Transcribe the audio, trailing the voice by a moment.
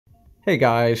Hey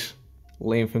guys,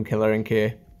 Liam from Killer Inc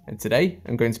here, and today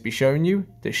I'm going to be showing you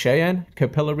the Cheyenne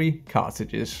Capillary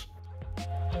Cartridges.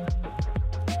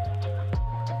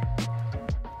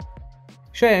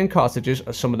 Cheyenne cartridges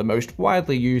are some of the most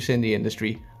widely used in the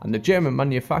industry, and the German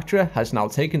manufacturer has now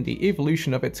taken the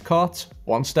evolution of its carts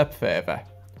one step further.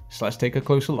 So let's take a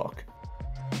closer look.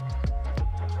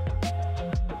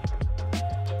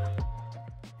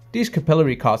 These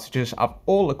capillary cartridges have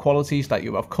all the qualities that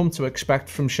you have come to expect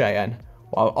from Cheyenne,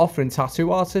 while offering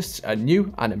tattoo artists a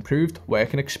new and improved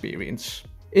working experience.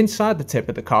 Inside the tip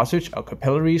of the cartridge are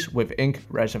capillaries with ink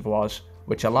reservoirs,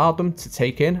 which allow them to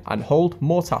take in and hold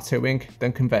more tattoo ink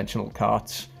than conventional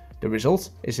carts. The result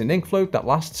is an ink flow that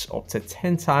lasts up to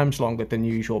 10 times longer than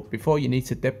usual before you need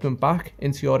to dip them back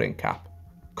into your ink cap.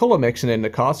 Colour mixing in the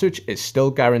cartridge is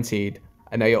still guaranteed,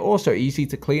 and they are also easy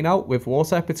to clean out with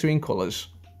water between colours.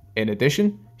 In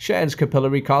addition, Cheyenne's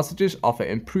capillary cartridges offer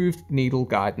improved needle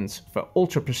guidance for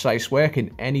ultra-precise work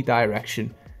in any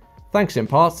direction, thanks in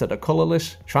part to the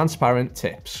colourless, transparent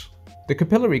tips. The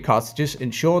capillary cartridges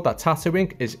ensure that tattoo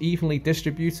ink is evenly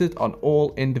distributed on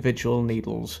all individual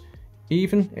needles,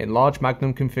 even in large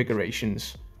magnum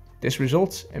configurations. This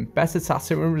results in better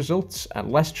tattooing results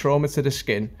and less trauma to the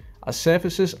skin, as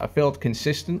surfaces are filled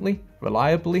consistently,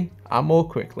 reliably, and more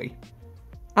quickly.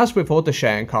 As with other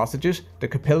Cheyenne cartridges, the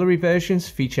capillary versions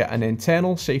feature an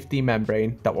internal safety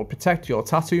membrane that will protect your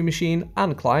tattoo machine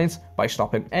and client by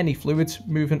stopping any fluids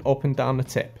moving up and down the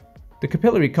tip. The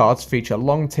capillary cards feature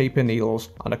long taper needles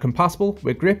and are compatible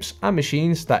with grips and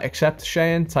machines that accept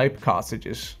Cheyenne type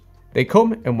cartridges. They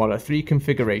come in one of three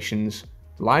configurations: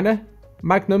 liner,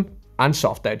 magnum, and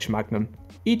soft edge magnum,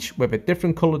 each with a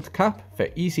different coloured cap for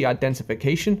easy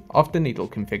identification of the needle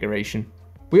configuration.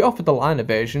 We offer the liner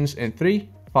versions in 3,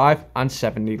 5 and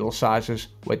 7 needle sizes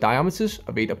with diameters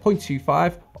of either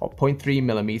 0.25 or 0.3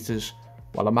 millimeters,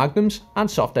 while the magnums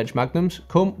and soft edge magnums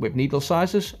come with needle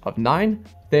sizes of 9,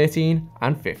 13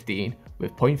 and 15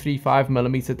 with 0.35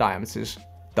 millimeter diameters.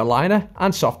 The liner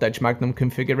and soft edge magnum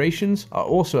configurations are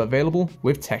also available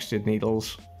with textured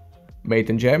needles. Made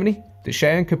in Germany, the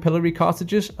Cheyenne capillary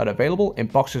cartridges are available in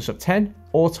boxes of 10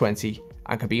 or 20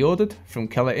 and can be ordered from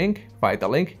Killer Inc via the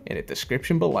link in the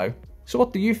description below. So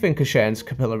what do you think of Cheyenne's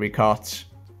capillary carts?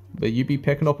 Will you be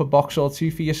picking up a box or two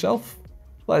for yourself?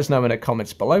 Let us know in the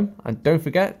comments below, and don't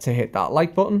forget to hit that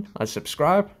like button and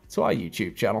subscribe to our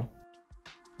YouTube channel.